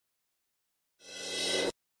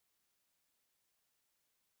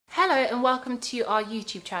Hello and welcome to our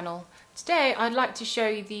YouTube channel. Today I'd like to show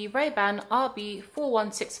you the Ray-Ban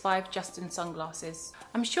RB4165 Justin sunglasses.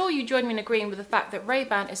 I'm sure you join me in agreeing with the fact that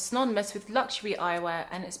Ray-Ban is synonymous with luxury eyewear,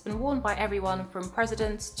 and it's been worn by everyone from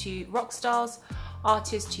presidents to rock stars,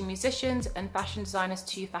 artists to musicians, and fashion designers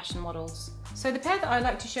to fashion models. So the pair that I'd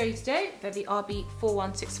like to show you today, they're the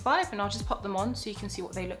RB4165, and I'll just pop them on so you can see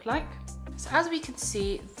what they look like. So as we can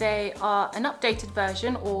see, they are an updated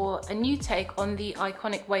version or a new take on the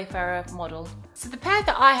iconic Wayfarer model. So the pair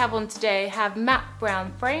that I have on today have matte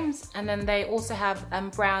brown frames, and then they also have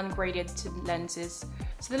brown graded lenses.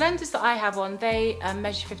 So the lenses that I have on, they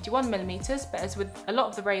measure 51mm, but as with a lot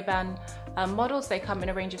of the Ray-Ban models, they come in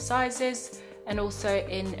a range of sizes and also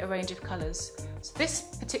in a range of colours. So this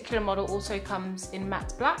particular model also comes in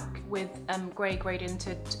matte black with grey gradient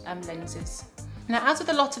lenses. Now, as with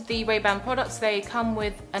a lot of the Ray-Ban products, they come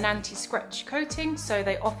with an anti-scratch coating, so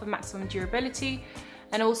they offer maximum durability,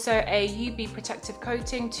 and also a UV protective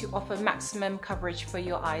coating to offer maximum coverage for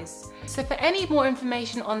your eyes. So for any more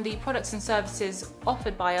information on the products and services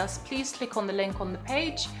offered by us, please click on the link on the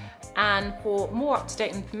page. And for more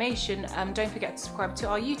up-to-date information, don't forget to subscribe to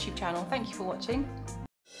our YouTube channel. Thank you for watching.